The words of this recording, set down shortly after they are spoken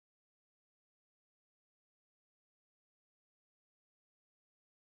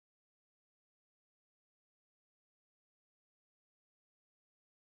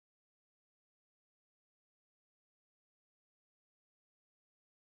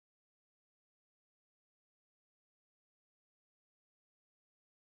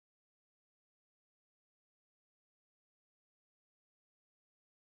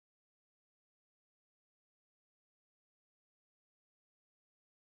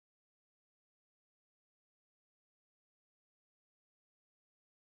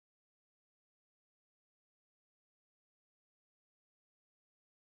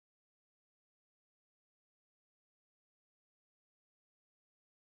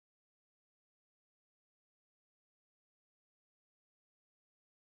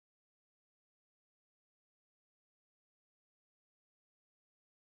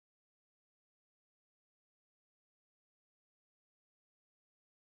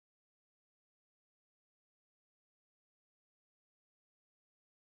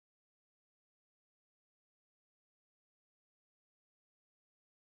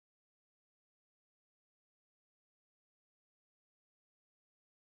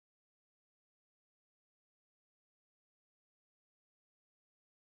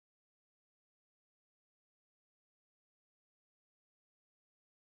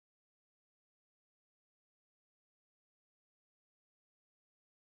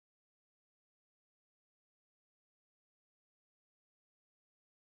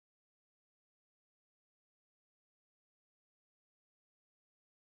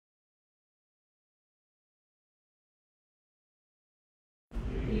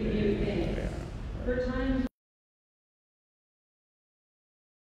For times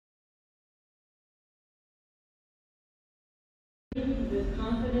with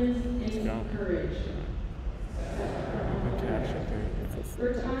confidence and courage.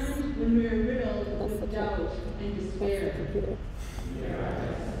 For times when we are riddled with doubt and despair.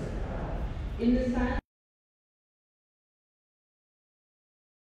 In the silence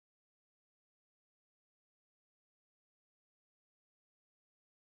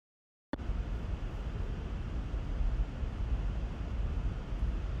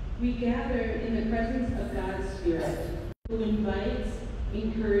we gather in the presence of God's Spirit, who invites,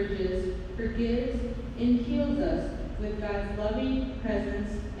 encourages, forgives, and heals us with God's loving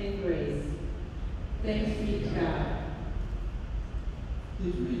presence and grace. Thanks be to God.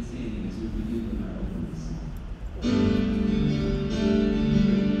 Please remain standing as we begin with our opening song.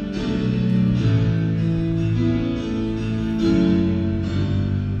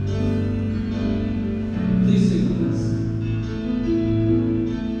 Please sing with us.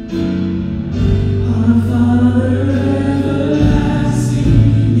 Our Father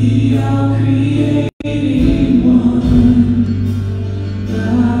everlasting, the all-creating one,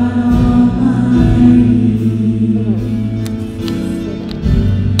 God Almighty,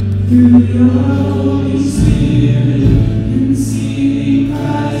 through your Holy Spirit, conceiving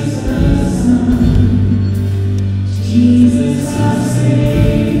Christ the Son, Jesus our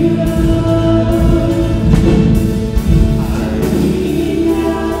Savior.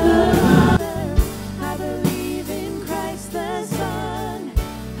 I believe in Christ the Son.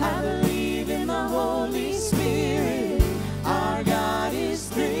 I believe in the Holy Spirit. Our God is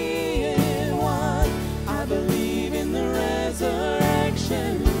three in one. I believe in the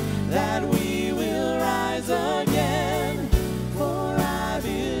resurrection, that we will rise again. For I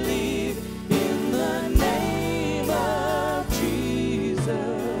believe in the name of Jesus.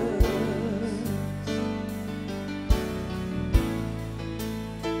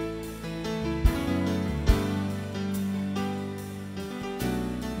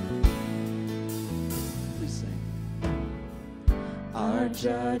 Please sing. Our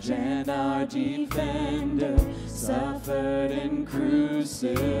judge and our defender suffered and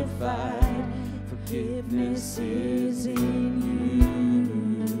crucified. Forgiveness is in you.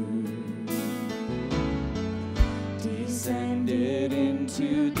 Descended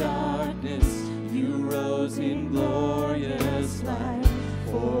into darkness, you rose in glorious light,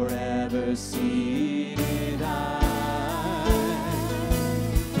 forever seated high.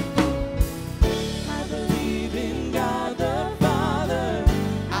 I believe in God the Father.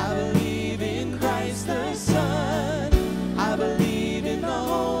 I believe in Christ the Son. I believe in the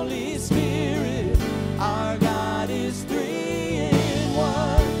Holy Spirit. Our God is three in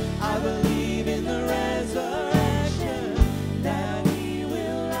one. I believe in the resurrection, that we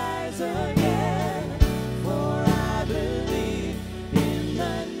will rise again. For I believe in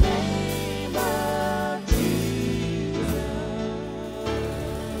the name of Jesus.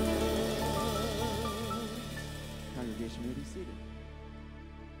 Congregation may be seated.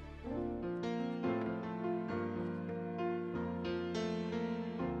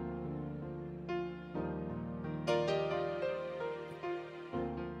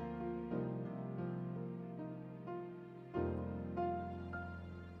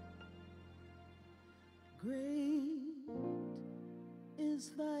 Great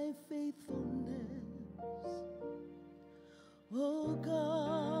is thy faithfulness, O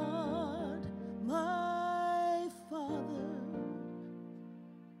God, my Father.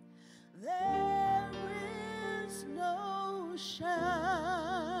 There is no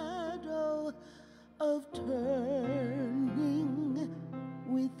shadow of turning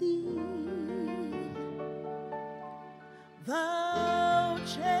with thee. Thou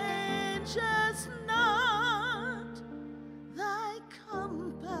changest not, thy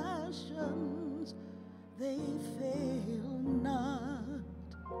compassions, they fail not.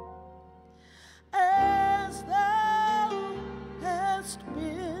 As thou hast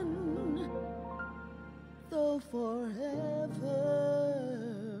been, though forever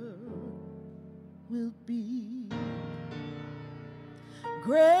will be.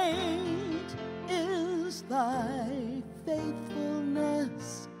 Great is thy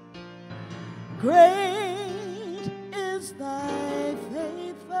faithfulness. Great is thy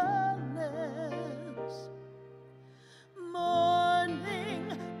faithfulness. Morning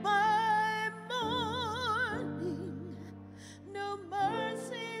by morning, no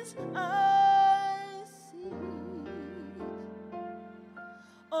mercies I see.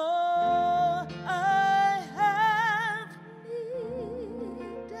 All I have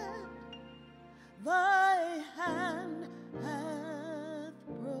needed, thy hand hath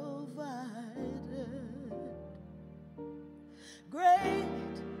provided.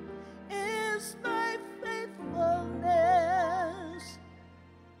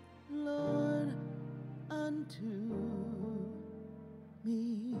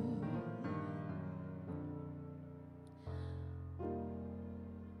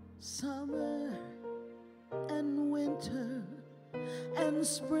 summer and winter and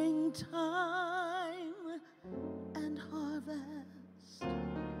springtime and harvest,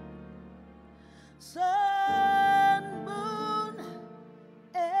 sun, moon,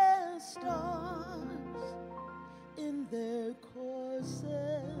 and stars in their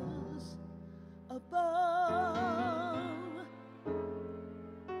courses above,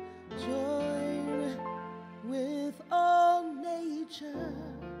 join with all nature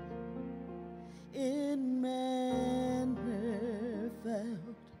in manner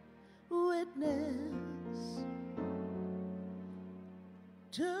felt witness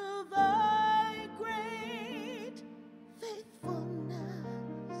to thy great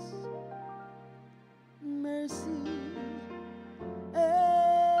faithfulness, mercy,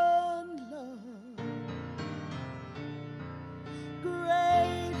 and love.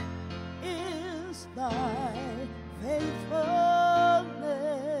 Great is thy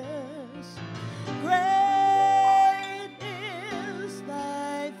faithfulness. Great is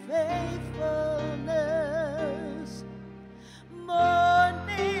thy faithfulness.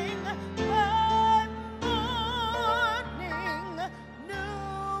 Morning by morning,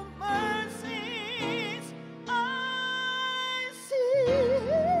 new mercies I see.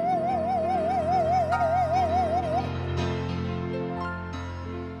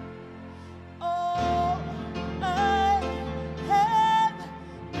 All I have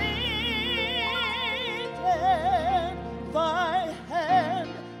needed, thy hand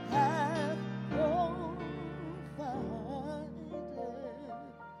hath provided.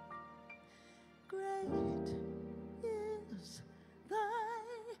 Great is thy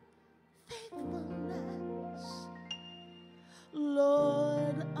faithfulness,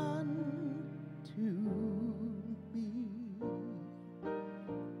 Lord, unto me.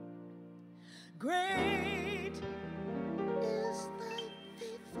 Great is thy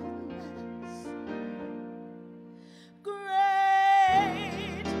faithfulness.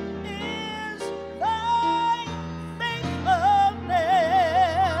 Great is thy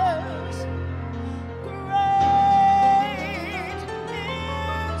faithfulness. Great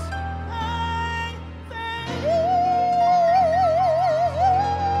is thy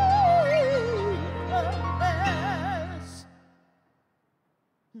faithfulness,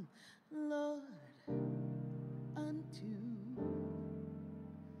 Lord, unto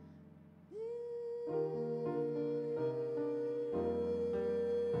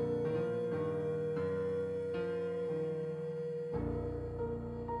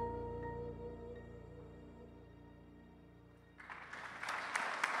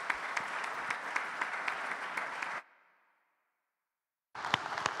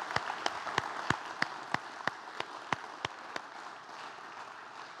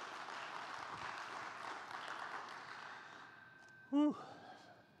Whew.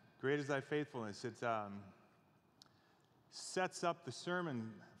 Great is thy faithfulness. It sets up the sermon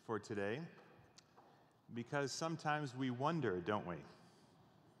for today because sometimes we wonder, don't we?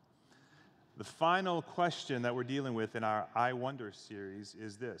 The final question that we're dealing with in our I Wonder series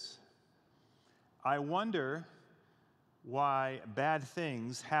is this: I wonder why bad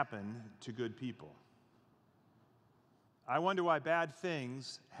things happen to good people. I wonder why bad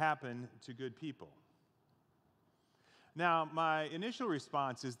things happen to good people. Now, my initial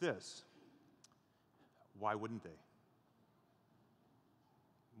response is this: why wouldn't they?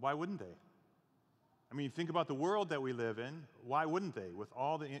 Why wouldn't they? I mean, think about the world that we live in. Why wouldn't they, with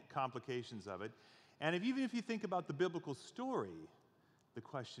all the complications of it? And even if you think about the biblical story, the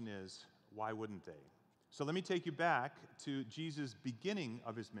question is, why wouldn't they? So let me take you back to Jesus' beginning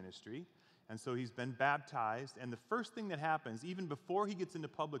of his ministry. And so he's been baptized, and the first thing that happens, even before he gets into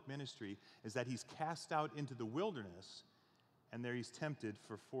public ministry, is that he's cast out into the wilderness, and there he's tempted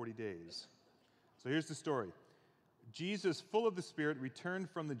for 40 days. So here's the story. Jesus, full of the Spirit, returned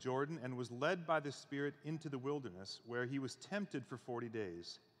from the Jordan and was led by the Spirit into the wilderness, where he was tempted for 40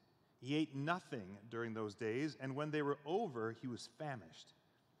 days. He ate nothing during those days, and when they were over, he was famished.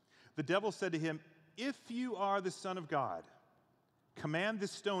 The devil said to him, "If you are the Son of God, command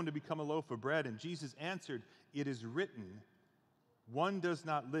this stone to become a loaf of bread." And Jesus answered, "It is written, one does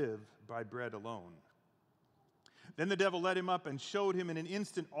not live by bread alone." Then the devil led him up and showed him in an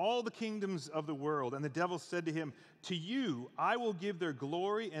instant all the kingdoms of the world. And the devil said to him, "To you I will give their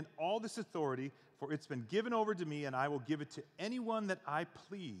glory and all this authority, for it's been given over to me, and I will give it to anyone that I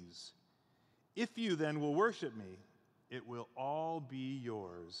please. If you then will worship me, it will all be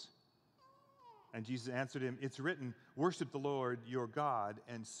yours." And Jesus answered him, "It's written, worship the Lord your God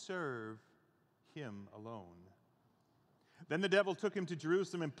and serve him alone." Then the devil took him to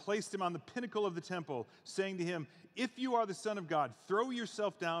Jerusalem and placed him on the pinnacle of the temple, saying to him, "If you are the Son of God, throw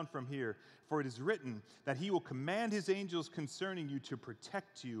yourself down from here, for it is written that he will command his angels concerning you to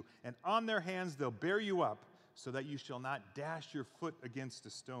protect you, and on their hands they'll bear you up, so that you shall not dash your foot against a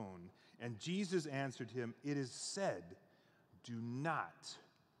stone." And Jesus answered him, "It is said, do not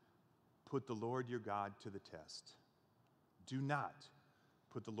put the Lord your God to the test." Do not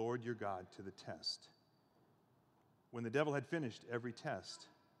put the Lord your God to the test. When the devil had finished every test,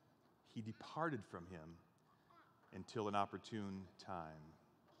 he departed from him until an opportune time.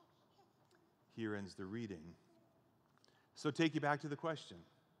 Here ends the reading. So take you back to the question.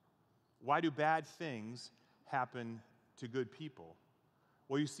 Why do bad things happen to good people?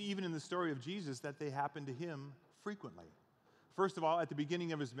 Well, you see even in the story of Jesus that they happen to him frequently. First of all, at the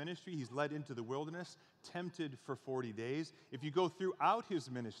beginning of his ministry, he's led into the wilderness, tempted for 40 days. If you go throughout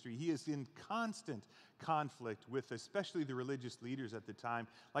his ministry, he is in constant conflict with especially the religious leaders at the time,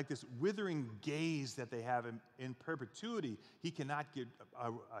 like this withering gaze that they have in perpetuity. He cannot get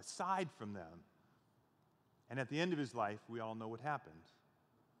aside from them. And at the end of his life, we all know what happened.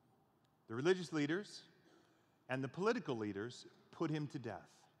 The religious leaders and the political leaders put him to death.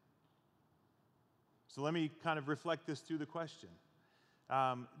 So let me kind of reflect this through the question.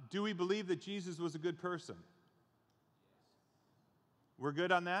 Do we believe that Jesus was a good person? We're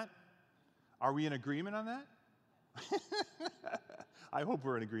good on that? Are we in agreement on that? I hope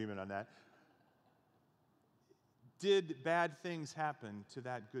we're in agreement on that. Did bad things happen to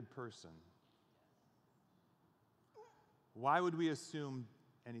that good person? Why would we assume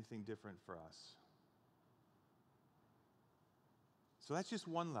anything different for us? So that's just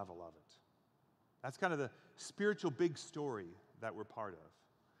one level of it. That's kind of the spiritual big story that we're part of.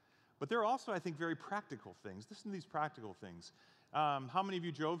 But there are also, I think, very practical things. Listen to these practical things. How many of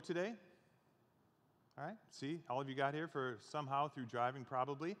you drove today? All right, see, all of you got here for somehow through driving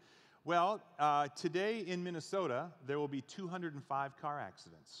probably. Well, today in Minnesota, there will be 205 car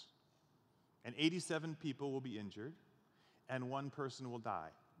accidents. And 87 people will be injured, and 1 person will die.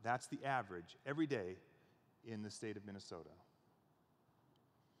 That's the average every day in the state of Minnesota.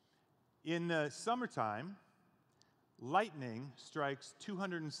 In the summertime, lightning strikes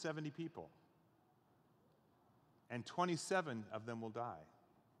 270 people, and 27 of them will die.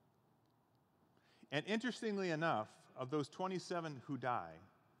 And interestingly enough, of those 27 who die,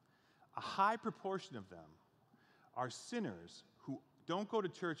 a high proportion of them are sinners who don't go to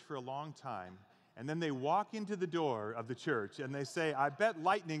church for a long time, and then they walk into the door of the church and they say, "I bet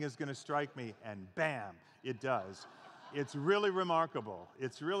lightning is going to strike me," and bam, it does. It's really remarkable.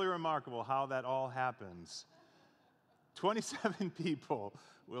 It's really remarkable how that all happens. 27 people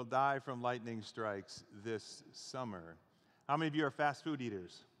will die from lightning strikes this summer. How many of you are fast food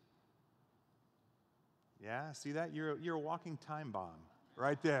eaters? Yeah, see that? You're a walking time bomb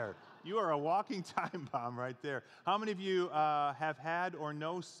right there. You are a walking time bomb right there. How many of you have had or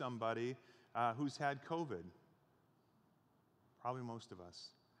know somebody who's had COVID? Probably most of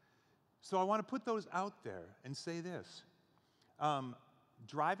us. So I want to put those out there and say this.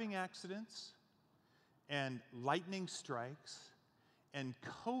 Driving accidents and lightning strikes and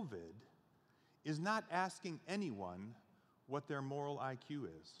COVID is not asking anyone what their moral IQ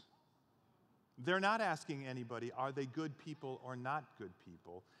is. They're not asking anybody, are they good people or not good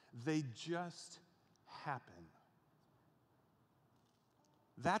people? They just happen.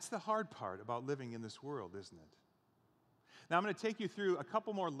 That's the hard part about living in this world, isn't it? Now, I'm going to take you through a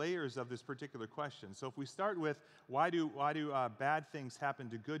couple more layers of this particular question. So if we start with why do bad things happen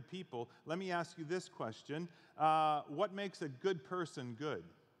to good people, let me ask you this question. What makes a good person good?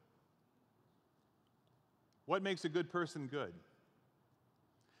 What makes a good person good?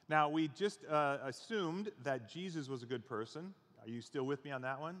 Now, we just assumed that Jesus was a good person. Are you still with me on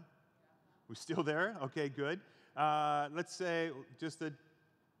that one? We still there? Okay, good. Let's say just a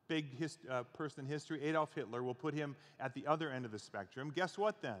big person in history, Adolf Hitler. We'll put him at the other end of the spectrum. Guess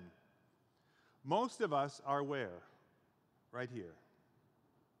what then? Most of us are where? Right here.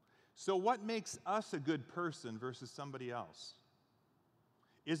 So what makes us a good person versus somebody else?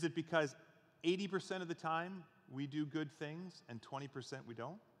 Is it because 80% of the time we do good things and 20% we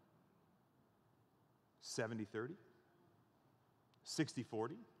don't? 70-30?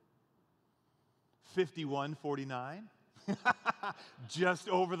 60-40? 51-49? Just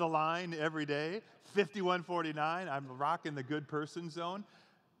over the line every day? 51-49? I'm rocking the good person zone.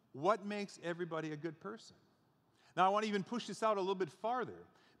 What makes everybody a good person? Now, I want to even push this out a little bit farther,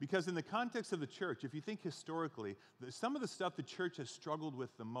 because in the context of the church, if you think historically, some of the stuff the church has struggled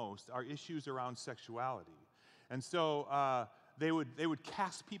with the most are issues around sexuality. And so they would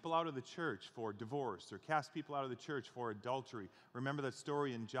cast people out of the church for divorce or cast people out of the church for adultery. Remember that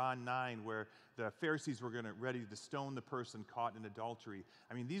story in John 9 where the Pharisees were ready to stone the person caught in adultery.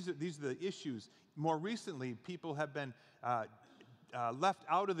 I mean, these are the issues. More recently, people have been left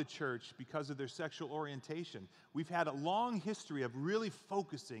out of the church because of their sexual orientation. We've had a long history of really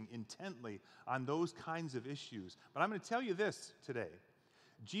focusing intently on those kinds of issues. But I'm going to tell you this today.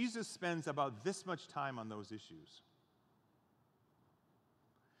 Jesus spends about this much time on those issues.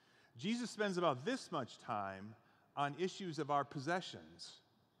 Jesus spends about this much time on issues of our possessions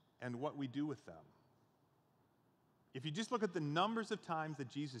and what we do with them. If you just look at the numbers of times that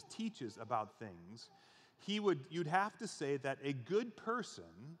Jesus teaches about things, you'd have to say that a good person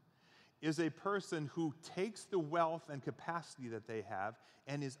is a person who takes the wealth and capacity that they have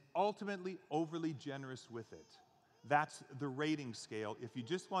and is ultimately overly generous with it. That's the rating scale if you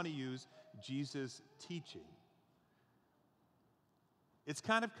just want to use Jesus' teaching. It's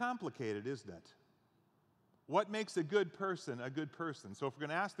kind of complicated, isn't it? What makes a good person a good person? So if we're going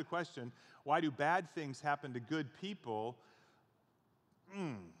to ask the question, why do bad things happen to good people?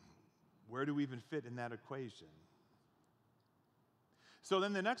 Where do we even fit in that equation? So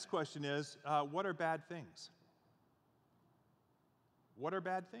then the next question is, what are bad things? What are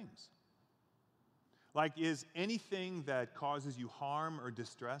bad things? Like, is anything that causes you harm or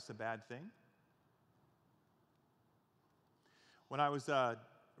distress a bad thing? When I was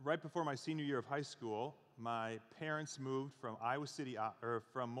right before my senior year of high school, my parents moved from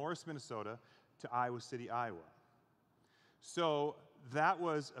from Morris, Minnesota, to Iowa City, Iowa. So that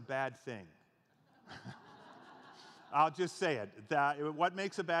was a bad thing. I'll just say it. What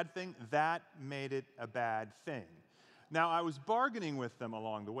makes a bad thing? That made it a bad thing. Now, I was bargaining with them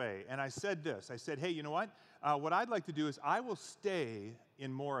along the way, and I said this. I said, hey, you know what? What I'd like to do is I will stay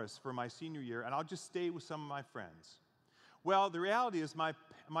in Morris for my senior year, and I'll just stay with some of my friends. Well, the reality is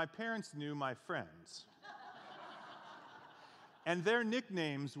my parents knew my friends. And their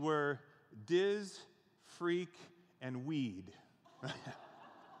nicknames were Diz, Freak, and Weed.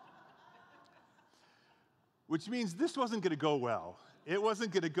 Which means this wasn't going to go well. It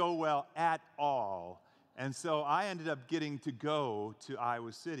wasn't going to go well at all. And so I ended up getting to go to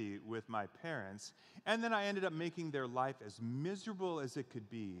Iowa City with my parents, and then I ended up making their life as miserable as it could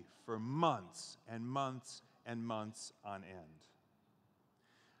be for months and months and months on end.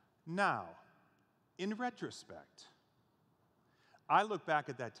 Now, in retrospect, I look back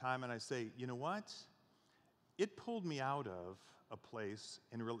at that time and I say, you know what? It pulled me out of a place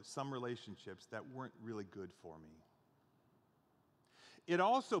in some relationships that weren't really good for me. It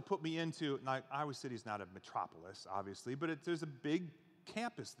also put me into, now Iowa City is not a metropolis, obviously, but there's a big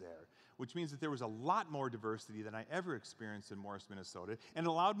campus there, which means that there was a lot more diversity than I ever experienced in Morris, Minnesota, and it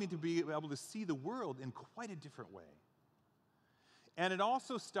allowed me to be able to see the world in quite a different way. And it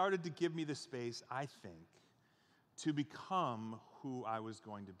also started to give me the space, I think, to become who I was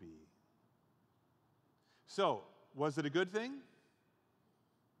going to be. So, was it a good thing?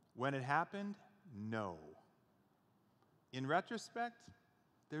 When it happened, no. In retrospect,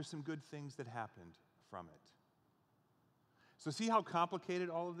 there's some good things that happened from it. So see how complicated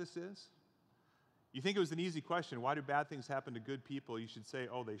all of this is? You think it was an easy question, why do bad things happen to good people? You should say,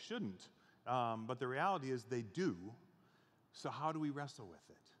 oh, they shouldn't. But the reality is they do. So how do we wrestle with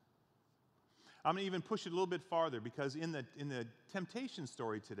it? I'm going to even push it a little bit farther, because in the temptation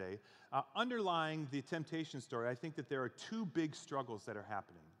story today, underlying the temptation story, I think that there are two big struggles that are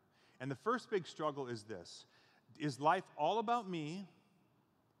happening. And the first big struggle is this. Is life all about me,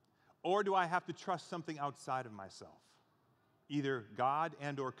 or do I have to trust something outside of myself? Either God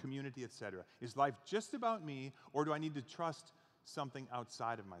and or community, etc. Is life just about me, or do I need to trust something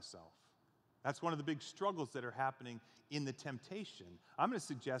outside of myself? That's one of the big struggles that are happening in the temptation. I'm going to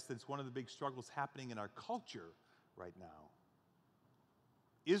suggest that it's one of the big struggles happening in our culture right now.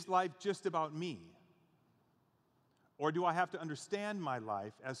 Is life just about me? Or do I have to understand my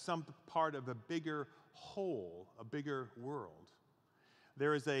life as some part of a bigger whole, a bigger world?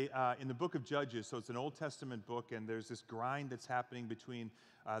 There is in the book of Judges, so it's an Old Testament book, and there's this grind that's happening between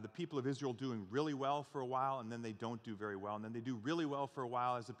the people of Israel doing really well for a while, and then they don't do very well, and then they do really well for a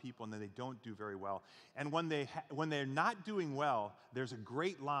while as a people, and then they don't do very well. And when they're not doing well, there's a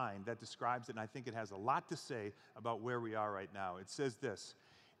great line that describes it, and I think it has a lot to say about where we are right now. It says this,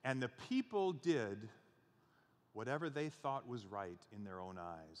 and the people did whatever they thought was right in their own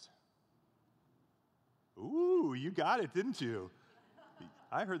eyes. Ooh, you got it, didn't you?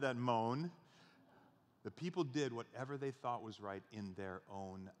 I heard that moan. The people did whatever they thought was right in their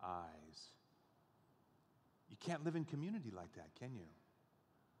own eyes. You can't live in community like that, can you?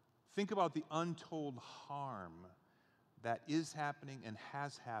 Think about the untold harm that is happening and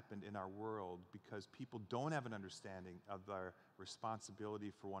has happened in our world because people don't have an understanding of their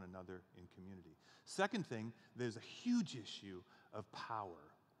responsibility for one another in community. Second thing, there's a huge issue of power.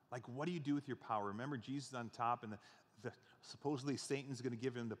 Like, what do you do with your power? Remember, Jesus on top, and supposedly Satan's going to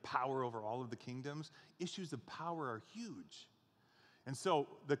give him the power over all of the kingdoms. Issues of power are huge. And so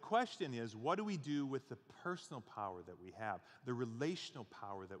the question is, what do we do with the personal power that we have, the relational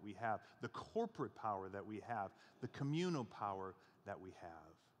power that we have, the corporate power that we have, the communal power that we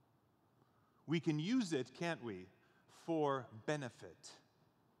have? We can use it, can't we, for benefit,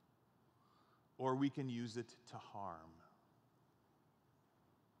 or we can use it to harm.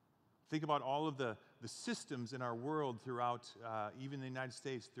 Think about all of the systems in our world throughout, even the United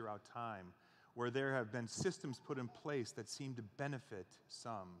States throughout time, where there have been systems put in place that seem to benefit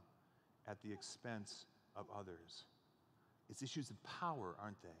some at the expense of others. It's issues of power,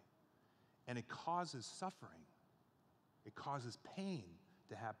 aren't they? And it causes suffering. It causes pain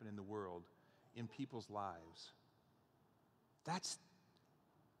to happen in the world, in people's lives. That's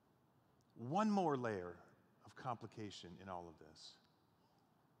one more layer of complication in all of this.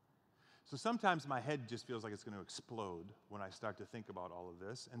 So sometimes my head just feels like it's going to explode when I start to think about all of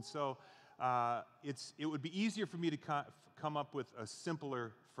this. And so it would be easier for me to come up with a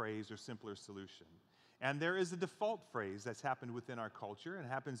simpler phrase or simpler solution. And there is a default phrase that's happened within our culture and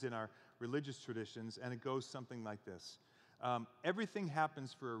happens in our religious traditions, and it goes something like this. Everything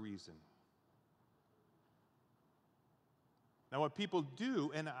happens for a reason. Now what people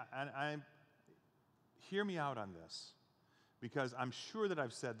do, and hear me out on this, because I'm sure that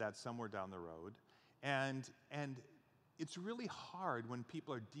I've said that somewhere down the road, and it's really hard when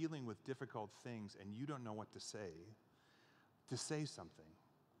people are dealing with difficult things and you don't know what to say something.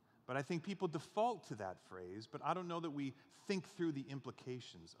 But I think people default to that phrase, but I don't know that we think through the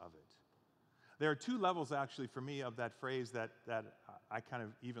implications of it. There are two levels, actually, for me of that phrase that I kind of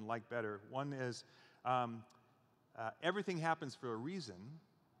even like better. One is everything happens for a reason.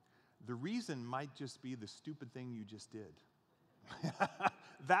 The reason might just be the stupid thing you just did.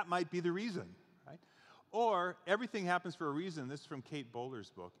 That might be the reason, right? Or everything happens for a reason. This is from Kate Bowler's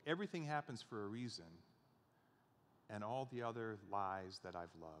book. Everything happens for a reason, and all the other lies that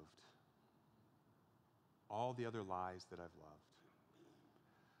I've loved. All the other lies that I've loved.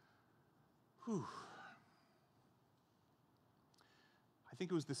 Whew. I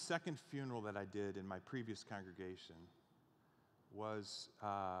think it was the second funeral that I did in my previous congregation was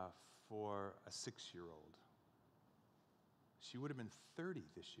for a 6-year-old. She would have been 30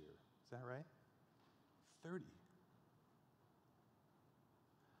 this year. Is that right? 30.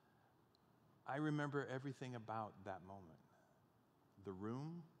 I remember everything about that moment. The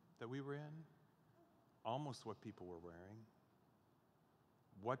room that we were in, almost what people were wearing,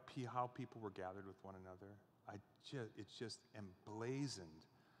 how people were gathered with one another. It's just emblazoned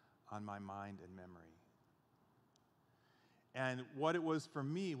on my mind and memory. And what it was for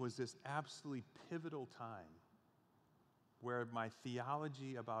me was this absolutely pivotal time where my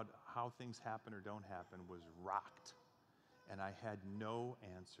theology about how things happen or don't happen was rocked, and I had no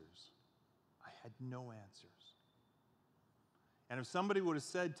answers. I had no answers. And if somebody would have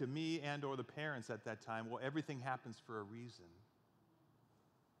said to me and or the parents at that time, well, everything happens for a reason,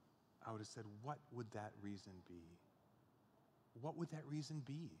 I would have said, what would that reason be? What would that reason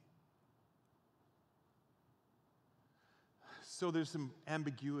be? So there's some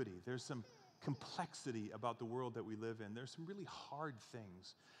ambiguity. There's some complexity about the world that we live in. There's some really hard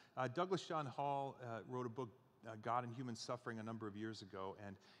things. Douglas John Hall wrote a book, God and Human Suffering, a number of years ago,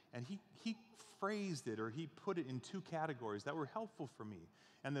 and he phrased it, or he put it in two categories that were helpful for me.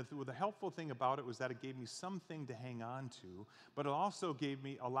 And the helpful thing about it was that it gave me something to hang on to, but it also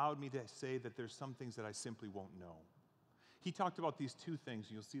allowed me to say that there's some things that I simply won't know. He talked about these two things,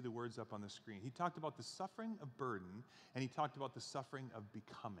 and you'll see the words up on the screen. He talked about the suffering of burden, and he talked about the suffering of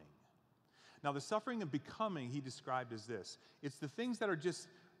becoming. Now, the suffering of becoming he described as this. It's the things that are just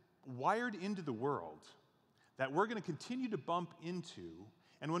wired into the world that we're going to continue to bump into,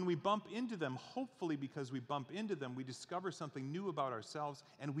 and when we bump into them, hopefully because we bump into them, we discover something new about ourselves,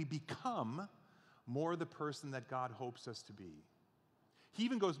 and we become more the person that God hopes us to be. He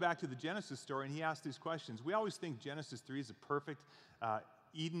even goes back to the Genesis story, and he asks these questions. We always think Genesis 3 is a perfect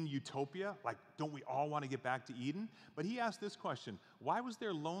Eden utopia, like don't we all want to get back to Eden? But he asked this question, why was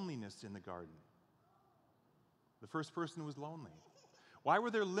there loneliness in the garden? The first person was lonely. Why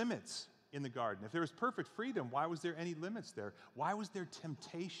were there limits in the garden? If there was perfect freedom, why was there any limits there? Why was there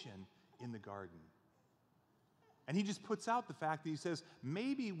temptation in the garden? And he just puts out the fact that he says,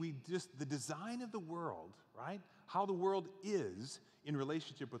 maybe the design of the world, right? How the world is in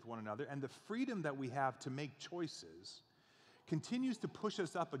relationship with one another, and the freedom that we have to make choices continues to push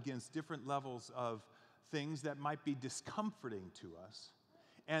us up against different levels of things that might be discomforting to us.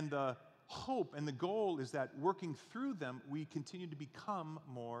 And the hope and the goal is that working through them, we continue to become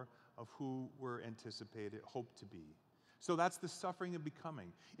more of who we're anticipated, hope to be. So that's the suffering of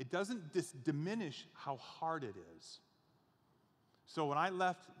becoming. It doesn't diminish how hard it is. So when I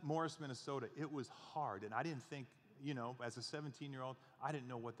left Morris, Minnesota, it was hard, and I didn't think, as a 17-year-old, I didn't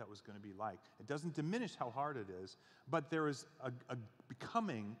know what that was going to be like. It doesn't diminish how hard it is, but there is a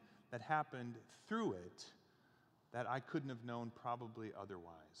becoming that happened through it that I couldn't have known probably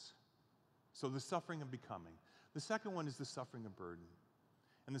otherwise. So the suffering of becoming. The second one is the suffering of burden.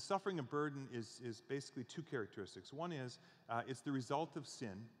 And the suffering of burden is basically two characteristics. One is it's the result of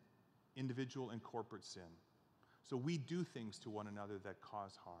sin, individual and corporate sin. So we do things to one another that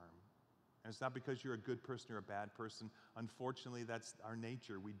cause harm. And it's not because you're a good person or a bad person. Unfortunately, that's our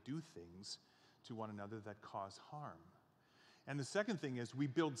nature. We do things to one another that cause harm. And the second thing is we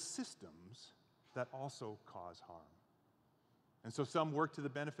build systems that also cause harm. And so some work to the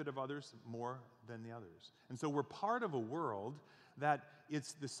benefit of others more than the others. And so we're part of a world that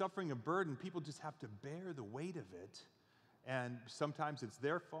it's the suffering of burden. People just have to bear the weight of it. And sometimes it's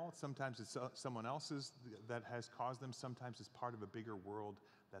their fault. Sometimes it's someone else's that has caused them. Sometimes it's part of a bigger world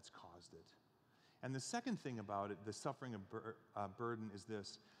that's caused it. And the second thing about it, the suffering of burden, is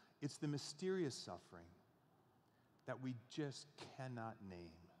this. It's the mysterious suffering that we just cannot name.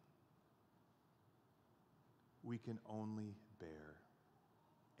 We can only bear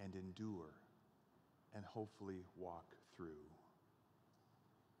and endure and hopefully walk through.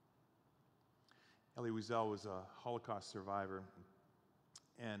 Elie Wiesel was a Holocaust survivor,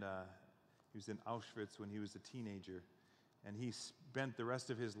 and he was in Auschwitz when he was a teenager, and he spent the rest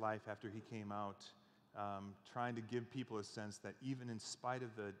of his life after he came out trying to give people a sense that even in spite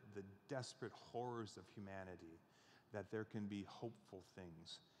of the desperate horrors of humanity, that there can be hopeful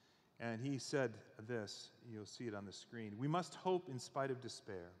things. And he said this, you'll see it on the screen: "We must hope in spite of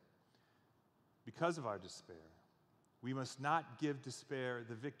despair. Because of our despair, we must not give despair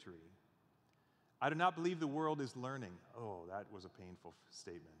the victory. I do not believe the world is learning." Oh, that was a painful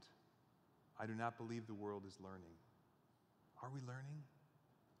statement. I do not believe the world is learning. Are we learning?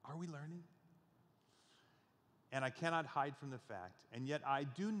 Are we learning? "And I cannot hide from the fact, and yet I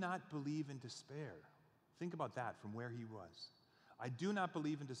do not believe in despair." Think about that from where he was. "I do not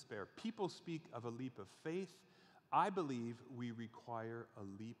believe in despair. People speak of a leap of faith. I believe we require a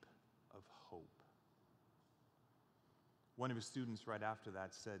leap of hope." One of his students right after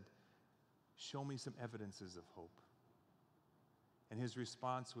that said, "Show me some evidences of hope." And his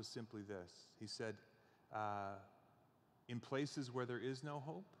response was simply this. He said, "In places where there is no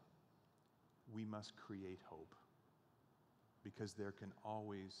hope, we must create hope, because there can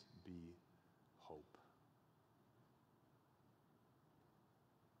always be hope."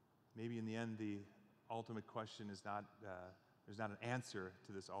 Maybe in the end, the ultimate question is not, there's not an answer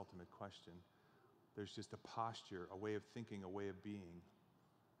to this ultimate question. There's just a posture, a way of thinking, a way of being.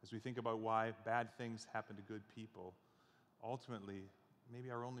 As we think about why bad things happen to good people, ultimately,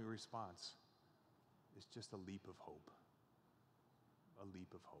 maybe our only response is just a leap of hope. A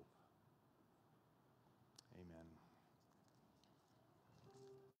leap of hope. Amen.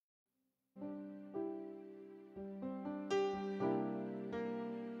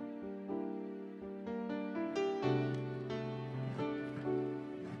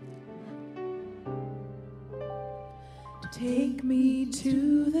 Take me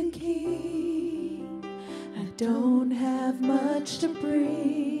to the King. I don't have much to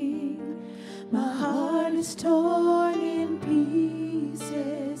bring. My heart is torn in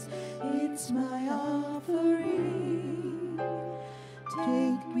pieces. It's my offering.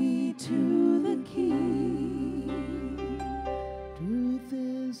 Take me to the King. Truth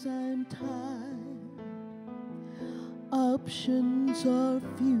is, I'm tired. Options are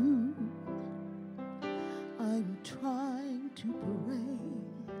few. I'm trying to pray,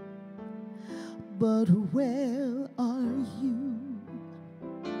 but where are you?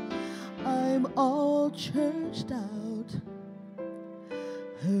 I'm all churched out,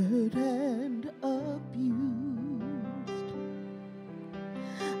 hurt and abused.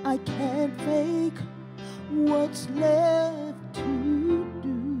 I can't fake what's left to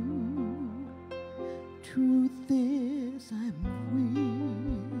do. Truth is, I'm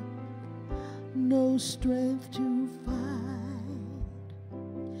weak, no strength to fight,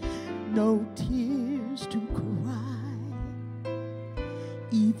 no tears to cry,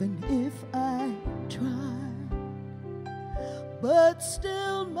 even if I try. But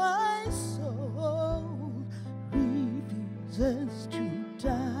still my soul refuses to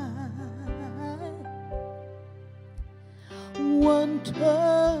die.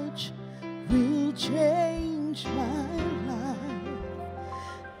 touch will change my life.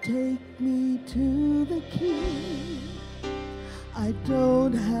 Take me to the King. I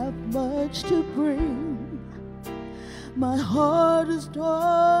don't have much to bring. My heart is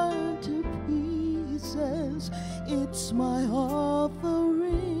torn to pieces. It's my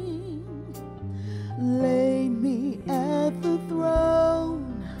offering. Lay me at the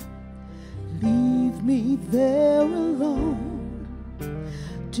throne. Leave me there alone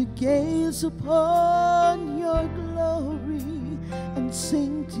to gaze upon your glory and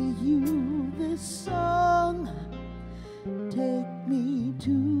sing to you this song. Take me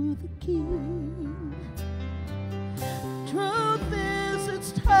to the King. Truth is,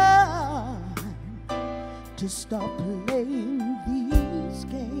 it's time to stop playing these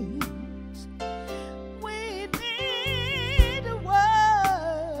games. We need a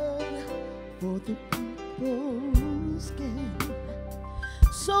word for the people's gain.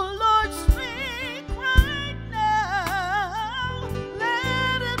 So Lord, speak right now.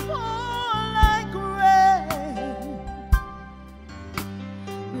 Let it pour like rain.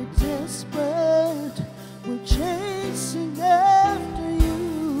 We're desperate. We're chasing after you.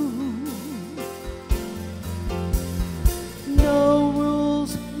 No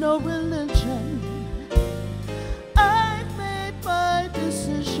rules, no religion. I've made my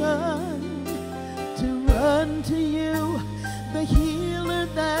decision to run to you, the healer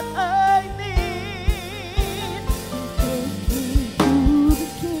that I need. Take me to the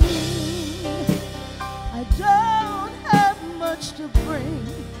King. I don't have much to bring.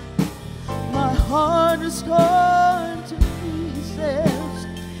 My heart is torn to pieces.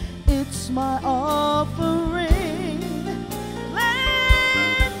 It's my offering.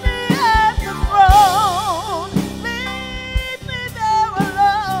 Leave me at the throne. Leave me there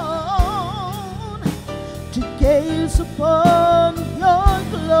alone to gaze upon your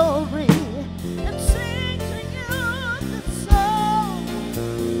glory and sing to you the song.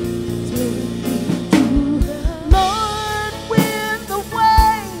 Take me to the Lord with the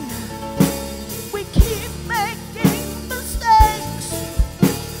way. We keep making mistakes.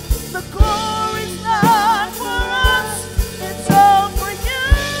 The glory's not for us, it's all for you.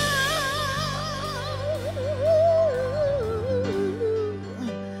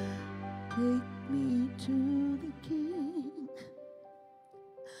 Take me to the King.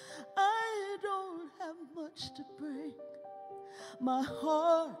 I don't have much to bring. My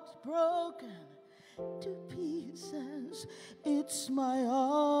heart's broken to pieces. It's my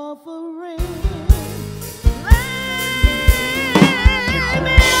offering. Lay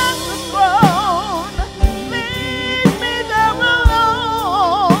me on the throne. Leave me there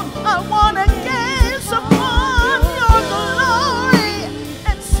alone. I want to gaze upon your glory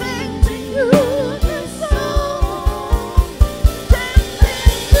and sing to you this song. Take me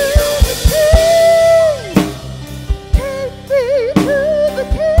to the King. Take me to the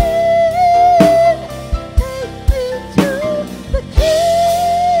King. Take me to the King.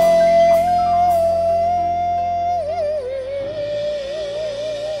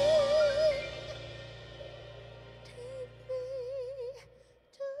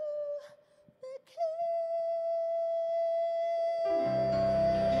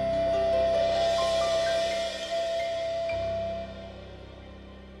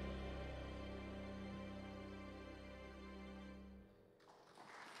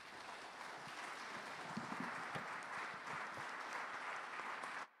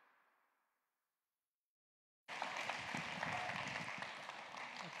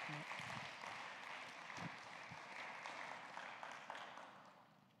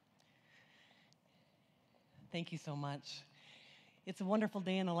 Thank you so much. It's a wonderful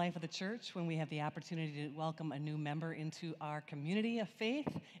day in the life of the church when we have the opportunity to welcome a new member into our community of faith.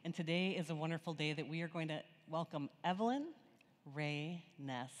 And today is a wonderful day that we are going to welcome Evelyn Ray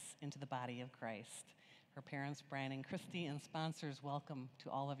Ness into the body of Christ. Her parents, Brian and Christy, and sponsors, welcome to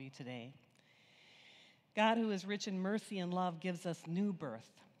all of you today. God, who is rich in mercy and love, gives us new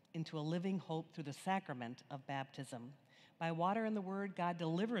birth into a living hope through the sacrament of baptism. By water and the word, God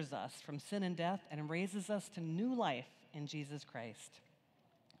delivers us from sin and death and raises us to new life in Jesus Christ.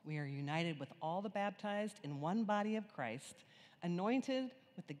 We are united with all the baptized in one body of Christ, anointed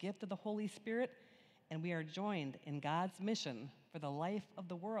with the gift of the Holy Spirit, and we are joined in God's mission for the life of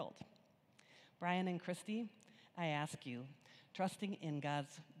the world. Brian and Christy, I ask you, trusting in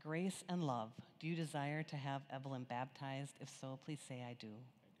God's grace and love, do you desire to have Evelyn baptized? If so, please say, I do.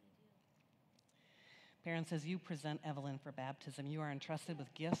 Parents, as you present Evelyn for baptism, you are entrusted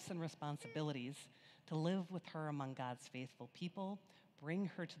with gifts and responsibilities to live with her among God's faithful people, bring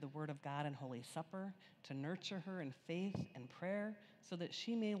her to the Word of God and Holy Supper, to nurture her in faith and prayer, so that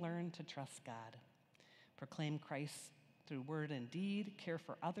she may learn to trust God, proclaim Christ through word and deed, care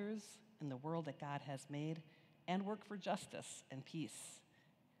for others in the world that God has made, and work for justice and peace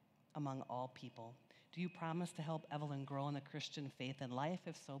among all people. Do you promise to help Evelyn grow in the Christian faith and life?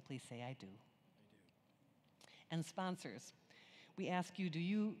 If so, please say, I do. And sponsors, we ask you, do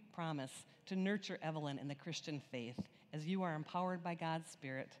you promise to nurture Evelyn in the Christian faith as you are empowered by God's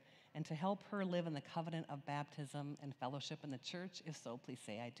Spirit, and to help her live in the covenant of baptism and fellowship in the church? If so, please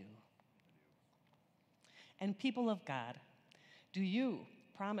say, I do. And people of God, do you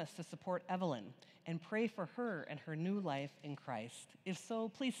promise to support Evelyn and pray for her and her new life in Christ? If so,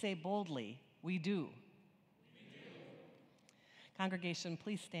 please say boldly, we do. We do. Congregation,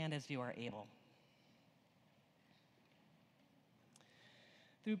 please stand as you are able.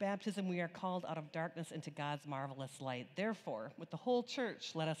 Through baptism, we are called out of darkness into God's marvelous light. Therefore, with the whole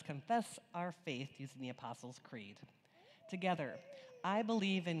church, let us confess our faith using the Apostles' Creed. Together, I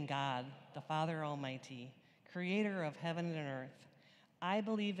believe in God, the Father Almighty, creator of heaven and earth. I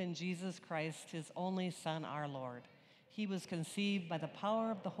believe in Jesus Christ, his only Son, our Lord. He was conceived by the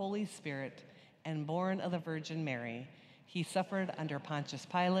power of the Holy Spirit and born of the Virgin Mary. He suffered under Pontius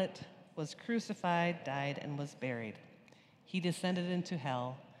Pilate, was crucified, died, and was buried. He descended into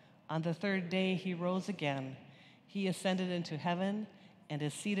hell. On the third day, he rose again. He ascended into heaven and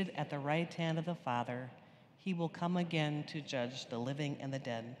is seated at the right hand of the Father. He will come again to judge the living and the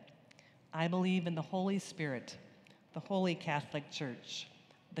dead. I believe in the Holy Spirit, the Holy Catholic Church,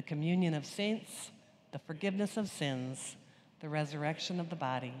 the communion of saints, the forgiveness of sins, the resurrection of the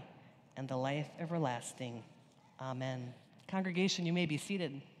body, and the life everlasting. Amen. Congregation, you may be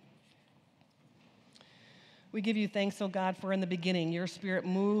seated. We give you thanks, O God, for in the beginning your Spirit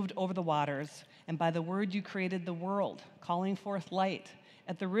moved over the waters, and by the word you created the world, calling forth light.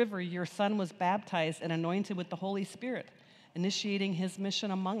 At the river, your Son was baptized and anointed with the Holy Spirit, initiating his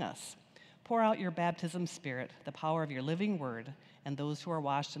mission among us. Pour out your baptism Spirit, the power of your living word, and those who are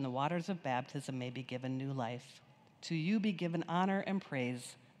washed in the waters of baptism may be given new life. To you be given honor and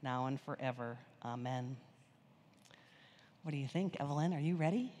praise, now and forever. Amen. What do you think, Evelyn? Are you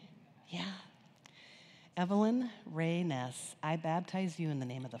ready? Yeah. Evelyn Ray Ness, I baptize you in the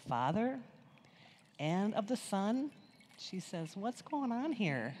name of the Father and of the Son. She says, what's going on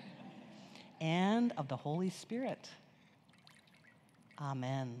here? And of the Holy Spirit.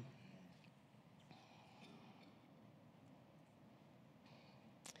 Amen.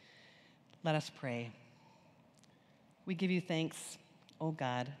 Let us pray. We give you thanks, O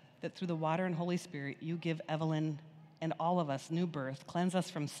God, that through the water and Holy Spirit you give Evelyn and all of us new birth, cleanse us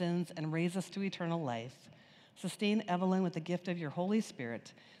from sins, and raise us to eternal life. Sustain Evelyn with the gift of your Holy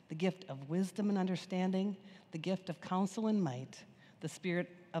Spirit, the gift of wisdom and understanding, the gift of counsel and might, the spirit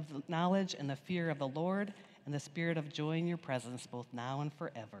of knowledge and the fear of the Lord, and the spirit of joy in your presence, both now and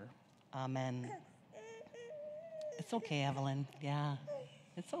forever. Amen. It's okay, Evelyn. Yeah,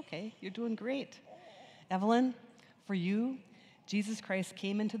 it's okay. You're doing great. Evelyn, for you, Jesus Christ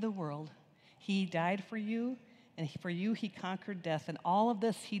came into the world. He died for you, and for you he conquered death. And all of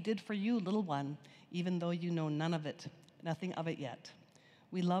this he did for you, little one, even though you know nothing of it yet.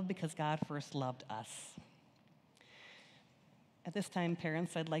 We love because God first loved us. At this time,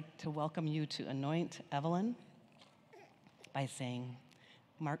 parents, I'd like to welcome you to anoint Evelyn by saying,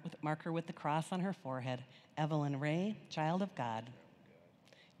 mark her with the cross on her forehead. Evelyn Ray, child of God,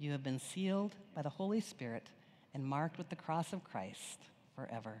 you have been sealed by the Holy Spirit and marked with the cross of Christ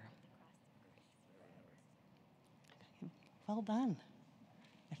forever. Well done.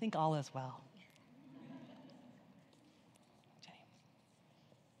 I think all is well. Jenny.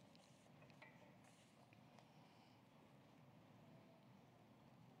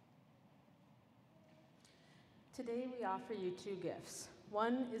 Today we offer you two gifts.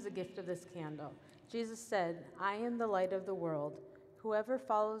 One is a gift of this candle. Jesus said, I am the light of the world. Whoever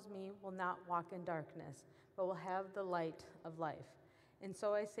follows me will not walk in darkness, but will have the light of life. And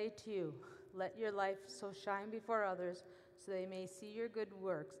so I say to you, let your life so shine before others so they may see your good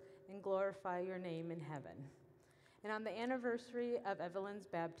works and glorify your name in heaven. And on the anniversary of Evelyn's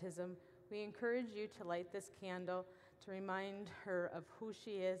baptism, we encourage you to light this candle to remind her of who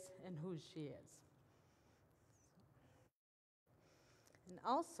she is and whose she is. And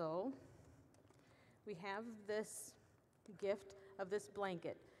also, we have this gift of this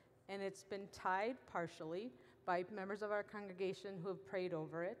blanket, and it's been tied partially by members of our congregation who have prayed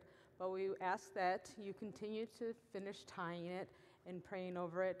over it, but we ask that you continue to finish tying it and praying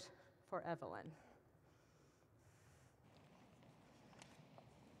over it for Evelyn.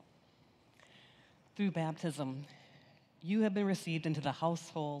 Through baptism, you have been received into the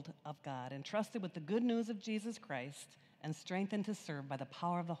household of God, entrusted with the good news of Jesus Christ and strengthened to serve by the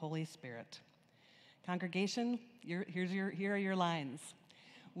power of the Holy Spirit. Congregation, here are your lines.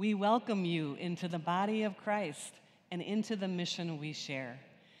 We welcome you into the body of Christ and into the mission we share.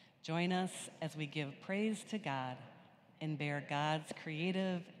 Join us as we give praise to God and bear God's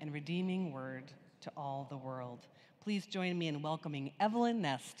creative and redeeming word to all the world. Please join me in welcoming Evelyn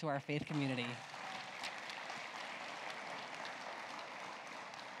Ness to our faith community.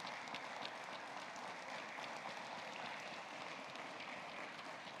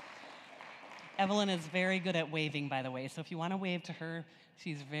 Evelyn is very good at waving, by the way, so if you want to wave to her,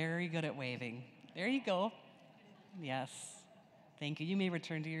 she's very good at waving. There you go. Yes. Thank you. You may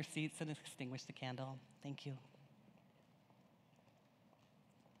return to your seats and extinguish the candle. Thank you.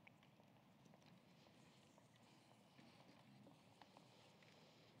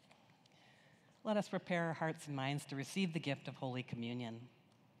 Let us prepare our hearts and minds to receive the gift of Holy Communion.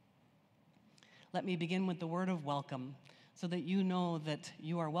 Let me begin with the word of welcome, so that you know that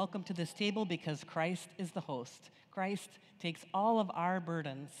you are welcome to this table because Christ is the host. Christ takes all of our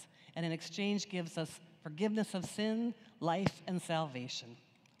burdens and in exchange gives us forgiveness of sin, life, and salvation.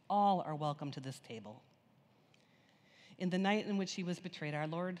 All are welcome to this table. In the night in which he was betrayed, our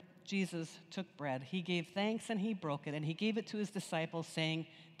Lord Jesus took bread. He gave thanks and he broke it, and he gave it to his disciples, saying,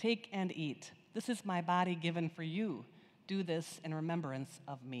 "Take and eat. This is my body given for you. Do this in remembrance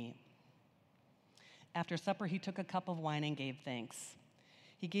of me." After supper, he took a cup of wine and gave thanks.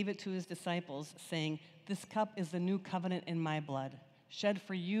 He gave it to his disciples, saying, "This cup is the new covenant in my blood, shed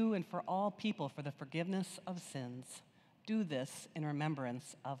for you and for all people for the forgiveness of sins. Do this in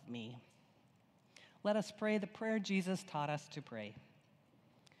remembrance of me." Let us pray the prayer Jesus taught us to pray.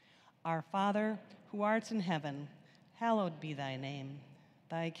 Our Father, who art in heaven, hallowed be thy name.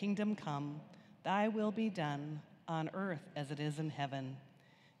 Thy kingdom come, thy will be done, on earth as it is in heaven.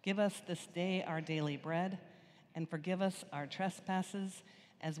 Give us this day our daily bread, and forgive us our trespasses,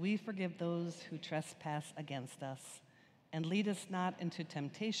 as we forgive those who trespass against us. And lead us not into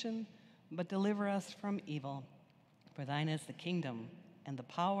temptation, but deliver us from evil. For thine is the kingdom, and the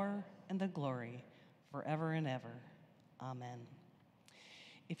power, and the glory, forever and ever. Amen.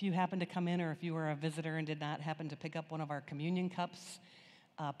 If you happen to come in, or if you are a visitor and did not happen to pick up one of our communion cups,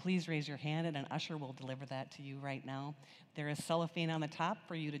 please raise your hand and an usher will deliver that to you right now. There is cellophane on the top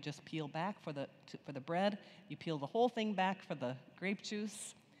for you to just peel back for the bread. You peel the whole thing back for the grape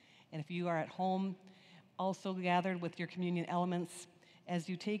juice. And if you are at home, also gathered with your communion elements, as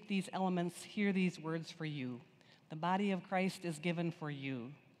you take these elements, hear these words for you. The body of Christ is given for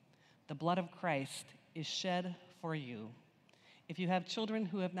you. The blood of Christ is shed for you. If you have children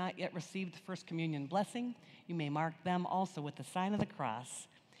who have not yet received the First Communion blessing, you may mark them also with the sign of the cross,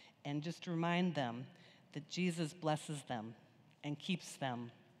 and just remind them that Jesus blesses them and keeps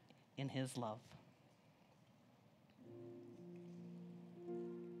them in his love.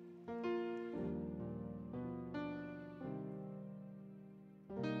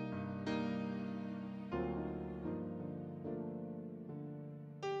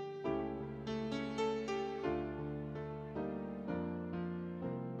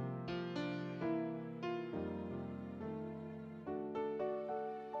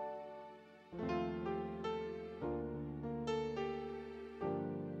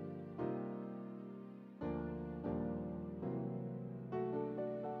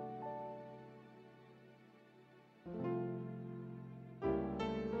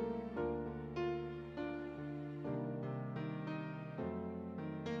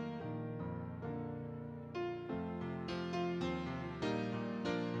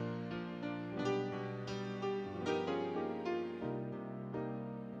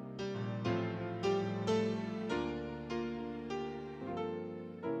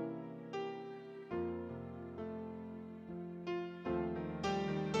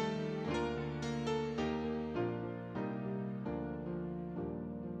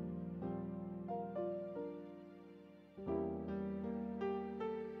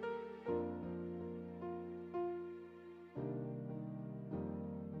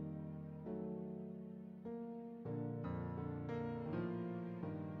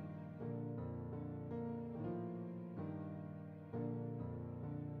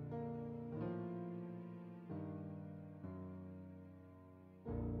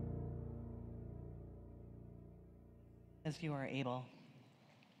 As you are able.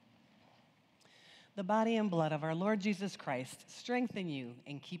 The body and blood of our Lord Jesus Christ strengthen you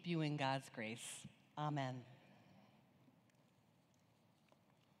and keep you in God's grace. Amen.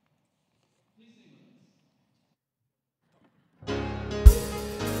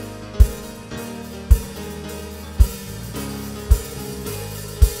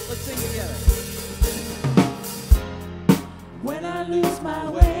 Let's sing together. lose my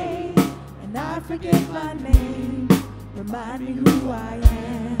way and I forget my name, remind me who I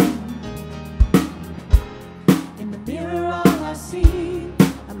am. In the mirror all I see,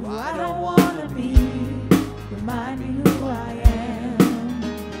 I'm who I don't want to be, remind me who I am.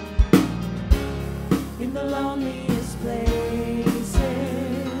 In the loneliest places,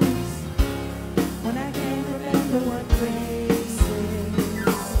 when I can't remember what grace is,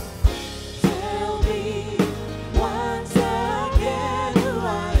 tell me once again who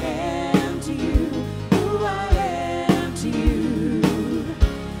I am to you, who I am to you.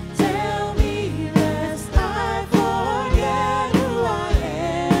 Tell me lest I forget who I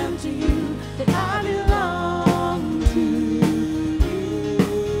am to you, that I belong to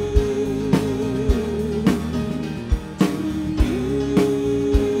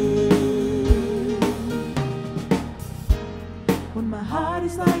when my heart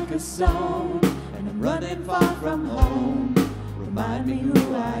is like a stone and I'm running far from home, remind me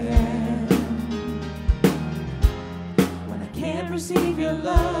who I am. When I can't receive your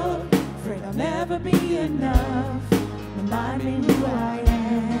love, afraid I'll never be enough, remind me who I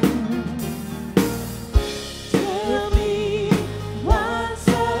am. Tell me once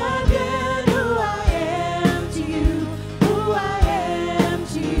again who I am to you, who I am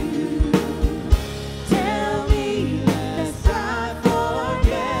to you. Tell me lest I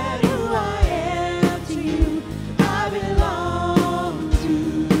forget who I am to you, I belong to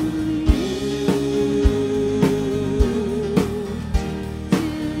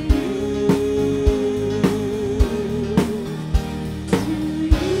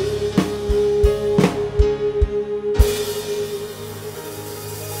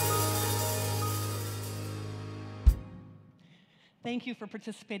Thank you for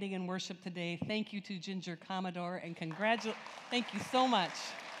participating in worship today. Thank you to Ginger Commodore, and thank you so much.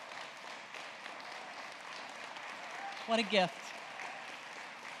 What a gift.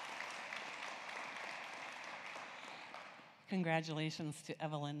 Congratulations to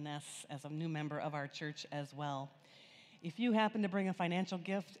Evelyn Ness as a new member of our church as well. If you happen to bring a financial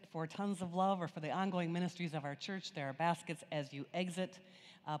gift for Tons of Love or for the ongoing ministries of our church, there are baskets as you exit.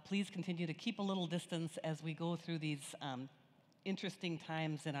 Please continue to keep a little distance as we go through these interesting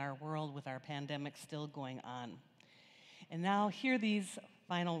times in our world with our pandemic still going on. And now hear these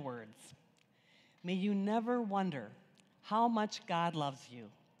final words. May you never wonder how much God loves you.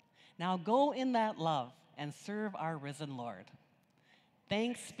 Now go in that love and serve our risen Lord.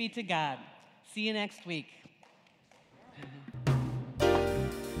 Thanks be to God. See you next week.